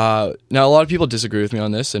Yeah, now a lot of people disagree with me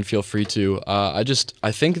on this, and feel free to. I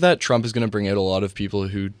think that Trump is going to bring out a lot of people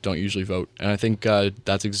who don't usually vote, and I think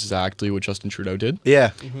that's exactly what Justin Trudeau did.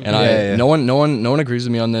 Yeah. And Yeah. no one agrees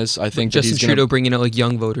with me on this. I think that Justin he's gonna, Trudeau bringing out like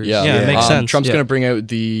young voters. Yeah, Yeah, it makes sense. Trump's Yeah. going to bring out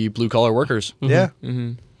the blue collar workers. Yeah.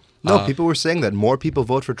 Mm-hmm. No, people were saying that more people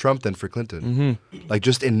vote for Trump than for Clinton. Like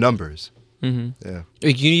just in numbers. Mm-hmm. Yeah.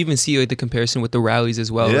 Like you even see like the comparison with the rallies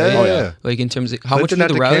as well. Yeah, right? oh, yeah. Like in terms of how Clinton much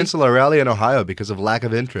had of the to rally. cancel a rally in Ohio because of lack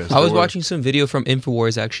of interest. I was Or- watching some video from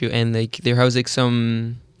Infowars actually, and like there was like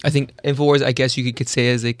some. I think Infowars, I guess you could say,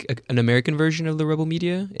 is like an American version of the Rebel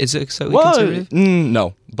Media. Is it slightly conservative?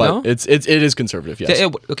 No, but No? it is conservative. Yes,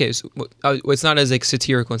 Okay, so it's not as like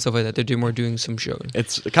satirical and stuff like that. They're more doing some show.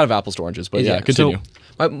 it's kind of apples to oranges. But yeah, Yeah. continue.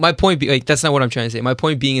 My point being, like, that's not what I'm trying to say. My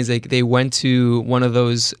point being is like they went to one of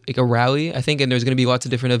those, like a rally, I think, and there's going to be lots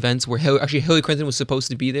of different events where Hillary Clinton was supposed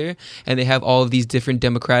to be there, and they have all of these different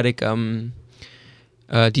Democratic, all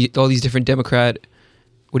these different Democrat,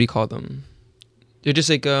 what do you call them? They're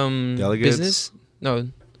just like Delegates? business. No,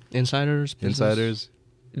 Insiders. Insiders.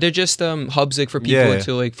 they're just hubs like for people Yeah, yeah.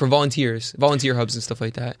 to like for volunteer hubs and stuff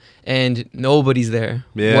like that. And nobody's there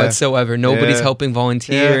Yeah. whatsoever. Nobody's Yeah. helping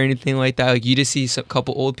volunteer Yeah. or anything like that. Like you just see a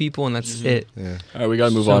couple old people and that's it. Yeah. All right, we got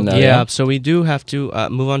to move So, on now. Yeah, so we do have to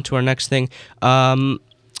move on to our next thing.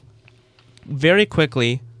 Very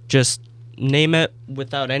quickly, just name it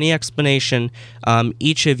without any explanation.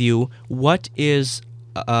 Each of you, what is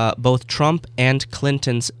both Trump and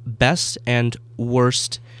Clinton's best and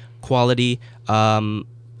worst quality,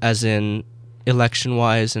 as in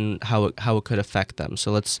election-wise, and how it could affect them?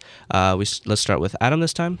 So let's start with Adam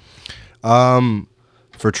this time.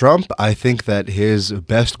 For Trump, I think that his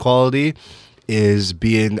best quality is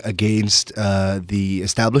being against the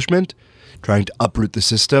establishment, trying to uproot the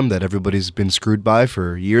system that everybody's been screwed by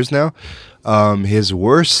for years now. His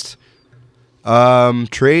worst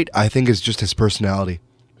trait, I think, is just his personality.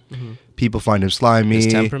 People find him slimy. His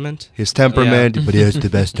temperament? His temperament, but he has the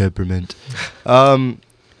best temperament.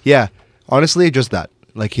 Yeah, honestly, just that.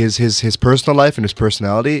 Like his personal life and his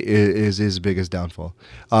personality is his biggest downfall.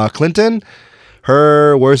 Clinton,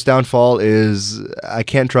 her worst downfall is I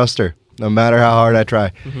can't trust her, no matter how hard I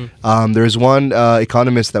try. There's one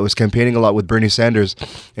economist that was campaigning a lot with Bernie Sanders,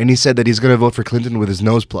 and he said that he's going to vote for Clinton with his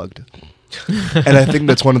nose plugged. And I think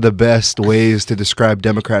that's one of the best ways to describe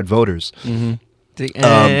Democrat voters.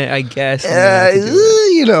 I guess. I'm gonna have to do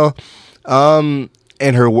it. You know,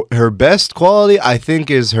 and her best quality, I think,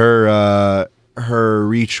 is her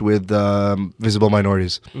reach with visible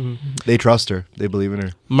minorities. They trust her. They believe in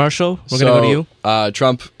her. Marshall, we're going to go to you.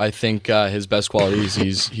 Trump, I think his best quality is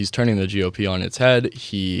he's turning the GOP on its head.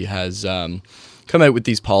 He has come out with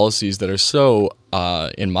these policies that are so,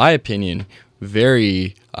 in my opinion,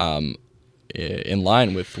 very in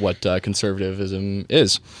line with what conservatism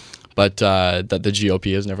is, but that the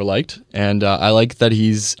GOP has never liked. And I like that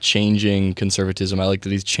he's changing conservatism. I like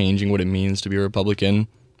that he's changing what it means to be a Republican.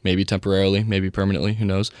 Maybe temporarily, maybe permanently, who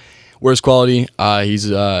knows. Worst quality, he's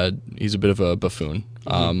a bit of a buffoon.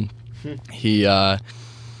 He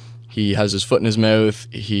has his foot in his mouth.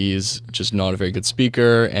 He's just not a very good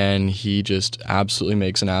speaker, and he just absolutely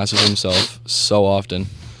makes an ass of himself so often.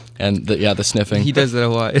 And the sniffing. He does that a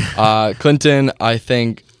lot. Clinton, I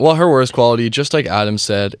think, well, her worst quality, just like Adam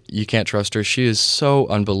said, you can't trust her. She is so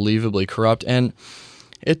unbelievably corrupt, and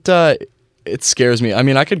it scares me. I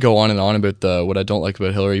mean, I could go on and on about what I don't like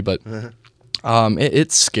about Hillary, but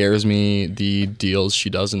it scares me, the deals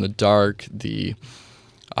she does in the dark, the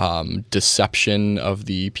deception of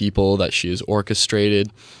the people that she has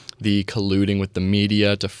orchestrated, the colluding with the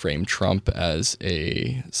media to frame Trump as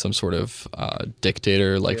some sort of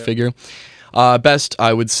dictator-like figure. Best,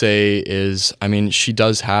 I would say, is, I mean, she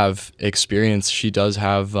does have experience. She does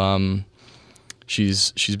have...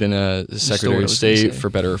 She's been a Secretary of State for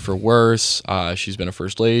better or for worse. She's been a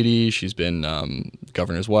First Lady. She's been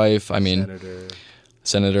Governor's wife. I mean,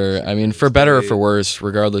 Senator. I mean, for better or for worse,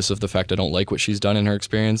 regardless of the fact I don't like what she's done in her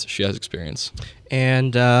experience, she has experience.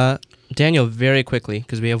 And Daniel, very quickly,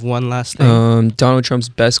 because we have one last thing. Donald Trump's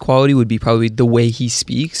best quality would be probably the way he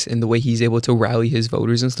speaks and the way he's able to rally his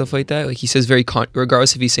voters and stuff like that. Like he says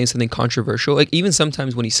regardless if he's saying something controversial, like even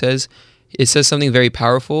sometimes when he says, it says something very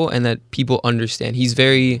powerful and that people understand. His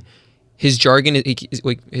jargon,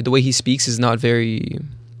 like the way he speaks is not very,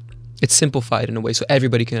 it's simplified in a way so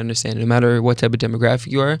everybody can understand it, no matter what type of demographic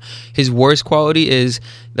you are. His worst quality is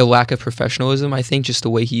the lack of professionalism. I think just the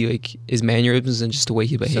way he his mannerisms and just the way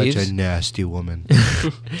he behaves. Such a nasty woman.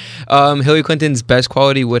 Hillary Clinton's best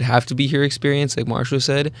quality would have to be her experience, like Marshall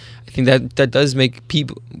said. I think that does make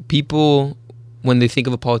people when they think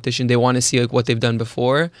of a politician, they want to see like what they've done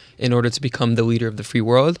before in order to become the leader of the free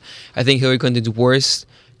world. I think Hillary Clinton's worst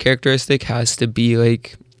characteristic has to be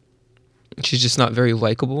like she's just not very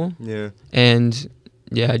likable. Yeah. And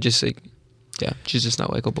she's just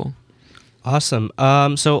not likable. Awesome.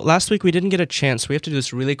 So last week we didn't get a chance. We have to do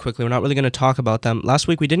this really quickly. We're not really going to talk about them. Last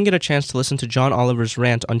week we didn't get a chance to listen to John Oliver's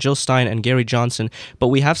rant on Jill Stein and Gary Johnson, but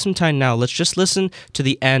we have some time now. Let's just listen to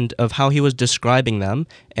the end of how he was describing them.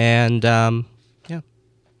 And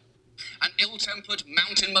an ill-tempered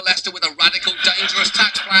mountain molester with a radical, dangerous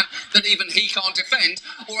tax plan that even he can't defend,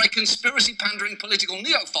 or a conspiracy-pandering political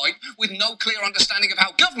neophyte with no clear understanding of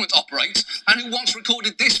how government operates and who once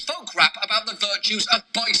recorded this folk rap about the virtues of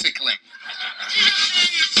bicycling.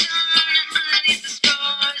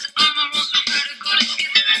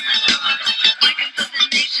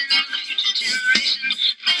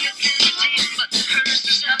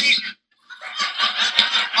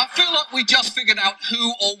 I feel like we just figured out who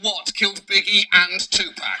or what killed Biggie and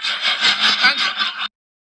Tupac. And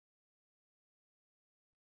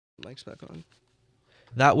mic's back on.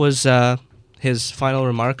 That was his final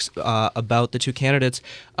remarks about the two candidates.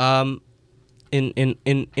 In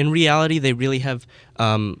reality, they really have.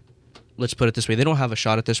 Let's put it this way: they don't have a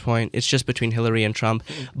shot at this point. It's just between Hillary and Trump.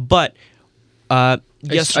 But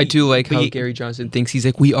yes, I do like how Gary Johnson thinks he's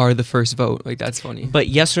like, we are the first vote. Like, that's funny. But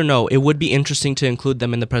yes or no, it would be interesting to include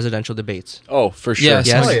them in the presidential debates. Oh, for sure. Yes,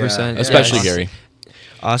 Yes. 100%. Especially Yes. Gary.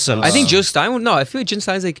 Awesome. I think Jill Stein would, no, I feel like Jill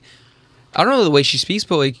Stein's like, I don't know the way she speaks,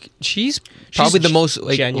 but like, she's probably the most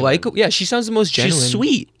like, genuine. yeah, she sounds the most genuine. she's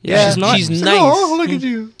sweet. Yeah, she's not. she's nice. Oh, look at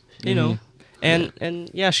you. You know, and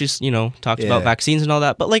yeah, she's talked Yeah. about vaccines and all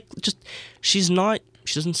that, but like, just she's not.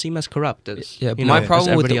 She doesn't seem as corrupt as Yeah, but you my know, as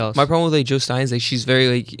problem with everybody else. my problem with like Jill Stein is like she's very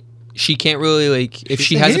like she can't really like if She's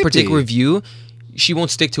she a has a hippie. particular view, she won't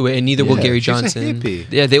stick to it, and neither will Yeah, Gary she's a Johnson. hippie.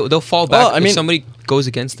 Yeah, they'll fall back Well, I mean, if somebody goes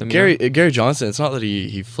against them. you know? Gary Johnson, it's not that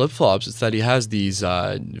he flip-flops, it's that he has these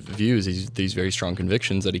views, these very strong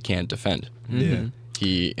convictions that he can't defend. Yeah.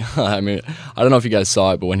 I mean, I don't know if you guys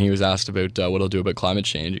saw it, but when he was asked about what he'll do about climate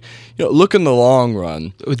change, look in the long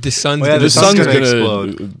run, With the sun's Oh, yeah, gonna the sun's sun's gonna going to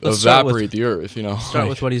explode. Let's start with- evaporate the earth, Start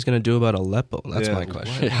with what he's going to do about Aleppo. That's Yeah. my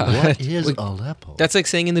question. What is Aleppo? That's like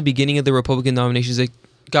saying in the beginning of the Republican nominations, like,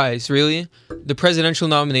 guys, really? The presidential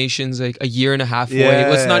nominations, like a year and a half away. Yeah.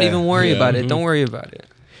 Let's not even worry Yeah. about it. Don't worry about it.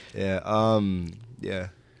 Yeah. Yeah.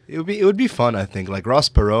 It would be fun, I think. Like Ross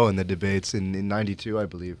Perot in the debates in '92, I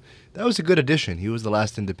believe. That was a good addition. He was the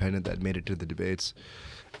last independent that made it to the debates,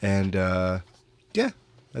 and yeah,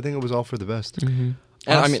 I think it was all for the best. And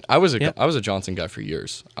I mean, I was Yeah. a Johnson guy for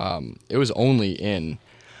years. It was only in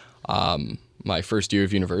my first year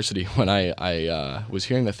of university when I was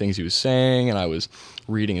hearing the things he was saying, and I was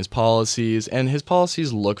reading his policies. And his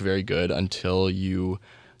policies look very good until you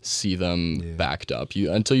see them backed up.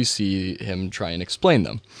 Until you see him try and explain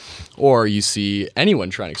them, or you see anyone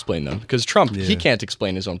try and explain them. Because Trump, he can't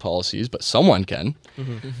explain his own policies, but someone can.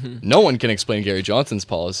 No one can explain Gary Johnson's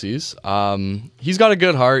policies. He's got a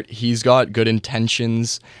good heart. He's got good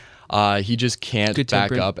intentions. He just can't Good back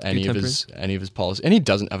temperament. up any Good of his policies, and he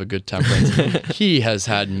doesn't have a good temperance. He has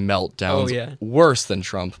had meltdowns Oh, yeah. worse than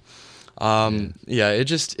Trump.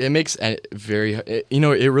 It makes it very, it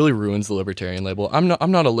really ruins the libertarian label. I'm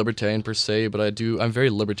not a libertarian per se, but I'm very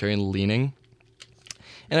libertarian leaning,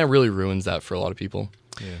 and it really ruins that for a lot of people.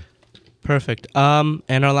 Perfect. And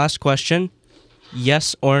our last question,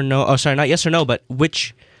 yes or no? Oh, sorry, not yes or no, but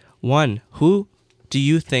which one? Who do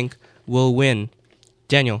you think will win?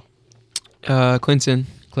 Daniel, Clinton.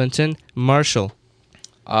 Clinton, Marshall.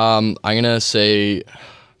 I'm gonna say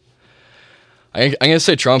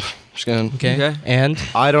Trump. Just gonna. Okay. And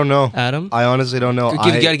I don't know. Adam? I honestly don't know. You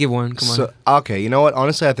gotta give one. Come on. Okay, you know what?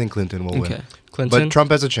 Honestly, I think Clinton will Okay. win. Clinton. But Trump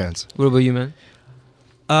has a chance. What about you, man?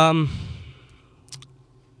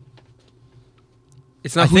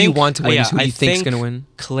 It's not I who you think- want to win, yeah, it's who I you think's think gonna win.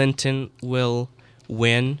 Clinton will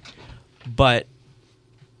win, but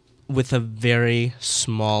with a very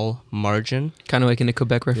small margin. Kind of like in the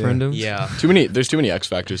Quebec referendum. Yeah. There's too many X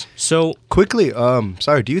factors. So Quickly,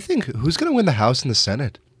 sorry, do you think who's going to win the House and the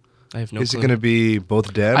Senate? I have no Is it clue. going to be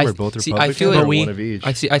both Dem or both see, Republican I feel or like one of each?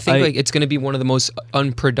 I think like it's going to be one of the most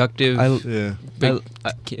unproductive yeah. big,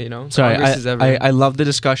 Sorry, Congresses ever. I love the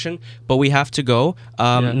discussion, but we have to go.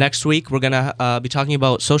 Yeah. Next week, we're going to be talking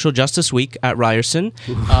about Social Justice Week at Ryerson.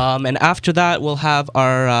 And after that, we'll have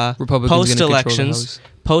our Republicans gonna control the House.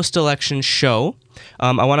 post-election show.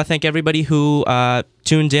 I want to thank everybody who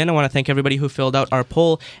tuned in. I want to thank everybody who filled out our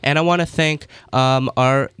poll, and I want to thank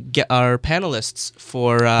our panelists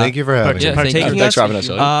for Thank you for having me. Yeah, thank you. partaking Thanks for us. having us,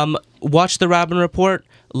 Elliot. Watch the Rabin Report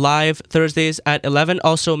live Thursdays at 11.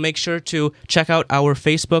 Also, make sure to check out our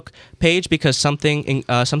Facebook page because something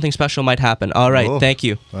special might happen. All right, Cool. thank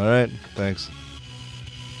you. All right. Thanks.